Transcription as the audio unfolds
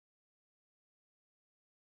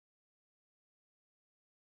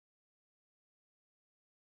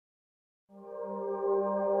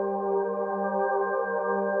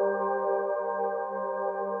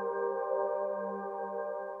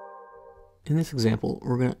In this example,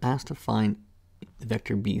 we're going to ask to find the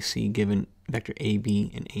vector BC given vector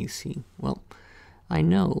AB and AC. Well, I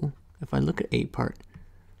know if I look at A part,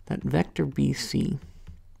 that vector BC,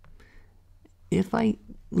 if I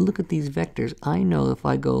look at these vectors, I know if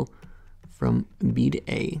I go from B to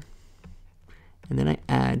A, and then I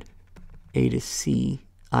add A to C,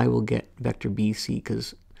 I will get vector BC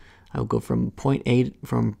because I'll go from point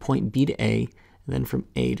B to A, and then from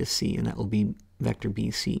A to C, and that will be vector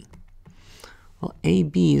BC. Well,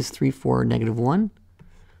 AB is 3, 4, negative 1.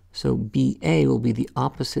 So BA will be the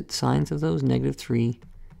opposite signs of those, negative 3,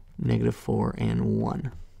 negative 4, and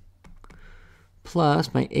 1.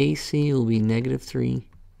 Plus my AC will be negative 3,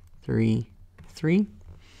 3, 3.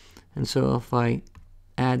 And so if I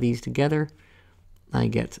add these together, I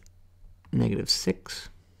get negative 6,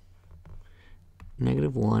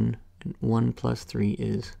 negative 1, and 1 plus 3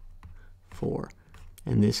 is 4.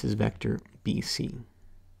 And this is vector BC.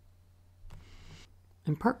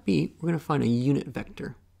 In part B, we're going to find a unit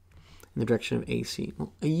vector in the direction of AC.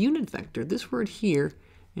 Well, a unit vector, this word here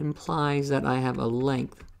implies that I have a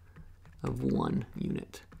length of 1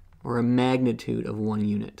 unit, or a magnitude of 1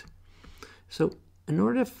 unit. So in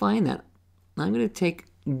order to find that, I'm going to take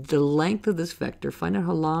the length of this vector, find out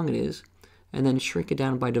how long it is, and then shrink it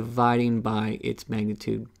down by dividing by its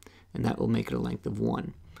magnitude, and that will make it a length of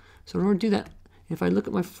 1. So in order to do that, if I look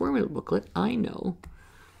at my formula booklet, I know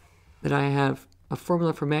that I have a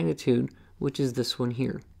formula for magnitude, which is this one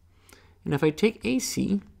here. And if I take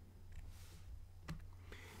AC,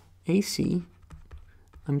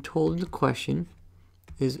 I'm told in the question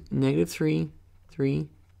is negative 3, 3,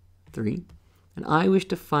 3, and I wish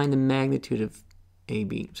to find the magnitude of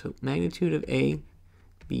AB. So magnitude of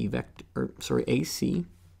AB vector, or sorry, AC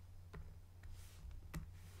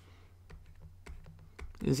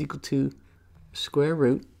is equal to square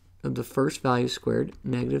root of the first value squared,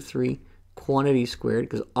 negative 3 quantity squared,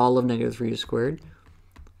 because all of negative 3 is squared,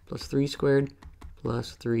 plus 3 squared,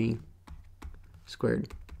 plus 3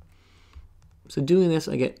 squared. So doing this,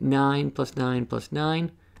 I get 9 plus 9 plus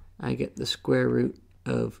 9. I get the square root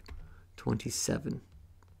of 27.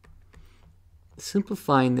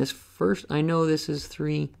 Simplifying this, first I know this is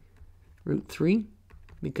 3 root 3,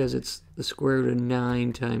 because it's the square root of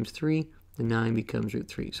 9 times 3. The 9 becomes root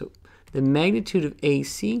 3. So the magnitude of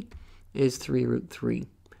AC is 3 root 3.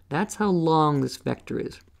 That's how long this vector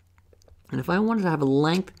is. And if I wanted to have a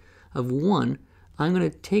length of 1, I'm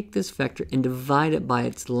going to take this vector and divide it by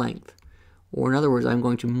its length. Or in other words, I'm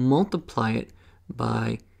going to multiply it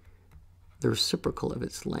by the reciprocal of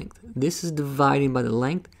its length. This is dividing by the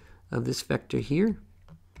length of this vector here.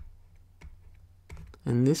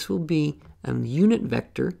 And this will be a unit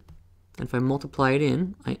vector. And if I multiply it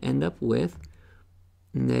in, I end up with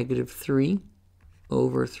negative 3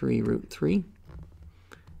 over 3 root 3.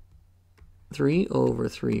 3 over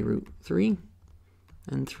 3 root 3,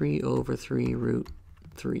 and 3 over 3 root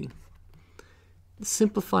 3.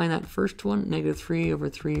 Simplifying that first one, negative 3 over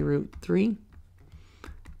 3 root 3,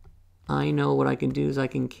 I know what I can do is I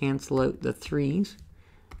can cancel out the 3's,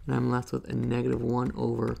 and I'm left with a negative 1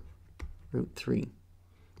 over root 3.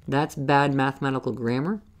 That's bad mathematical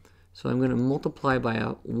grammar, so I'm going to multiply by a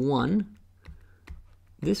 1.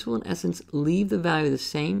 This will, in essence, leave the value the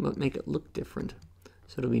same, but make it look different.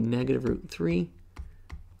 So it'll be negative root 3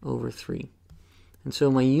 over 3. And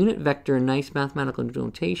so my unit vector in nice mathematical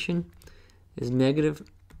notation is negative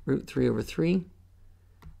root 3 over 3,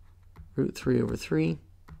 root 3 over 3,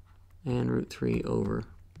 and root 3 over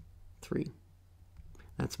 3.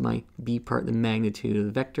 That's my B part, the magnitude of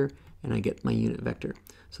the vector, and I get my unit vector.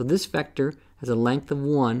 So this vector has a length of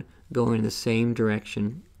 1 going in the same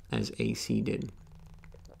direction as AC did.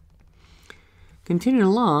 Continuing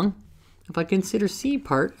along, if I consider C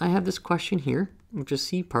part, I have this question here, which is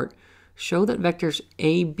C part. Show that vectors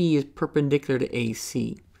AB is perpendicular to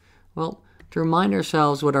AC. Well, to remind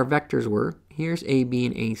ourselves what our vectors were, here's AB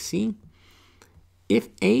and AC. If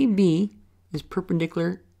AB is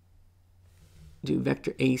perpendicular to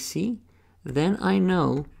vector AC, then I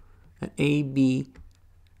know that AB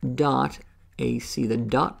dot AC, the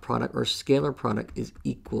dot product or scalar product, is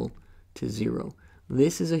equal to 0.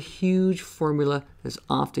 This is a huge formula that's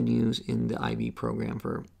often used in the IB program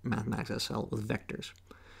for Mathematics SL with vectors.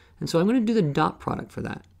 And so I'm going to do the dot product for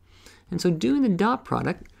that. And so doing the dot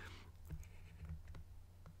product,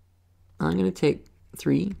 I'm going to take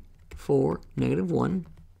 3, 4, negative 1,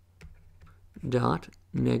 dot,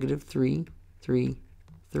 negative 3, 3,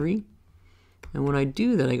 3. And when I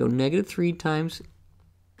do that, I go negative 3 times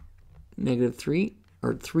negative 3,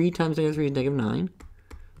 or 3 times negative 3 is negative 9.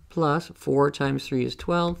 Plus 4 times 3 is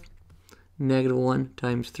 12, negative 1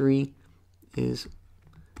 times 3 is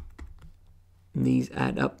and these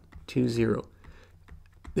add up to 0.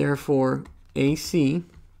 Therefore, AC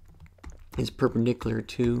is perpendicular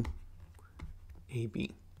to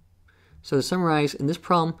AB. So to summarize, in this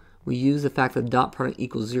problem, we use the fact that the dot product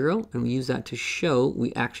equals 0, and we use that to show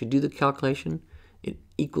we actually do the calculation. It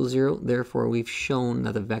equals 0, therefore we've shown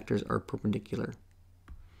that the vectors are perpendicular.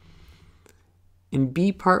 In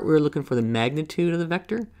B part, we were looking for the magnitude of the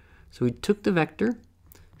vector. So we took the vector,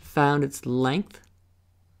 found its length,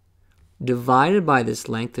 divided by this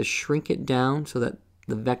length to shrink it down so that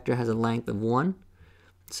the vector has a length of 1,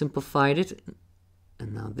 simplified it,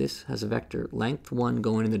 and now this has a vector length 1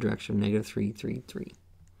 going in the direction of negative 3, 3, 3.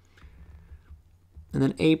 And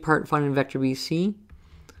then A part, finding vector BC,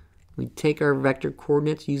 we take our vector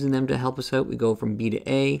coordinates, using them to help us out. We go from B to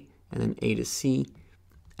A, and then A to C,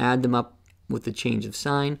 add them up with the change of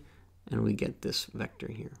sign, and we get this vector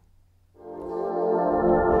here.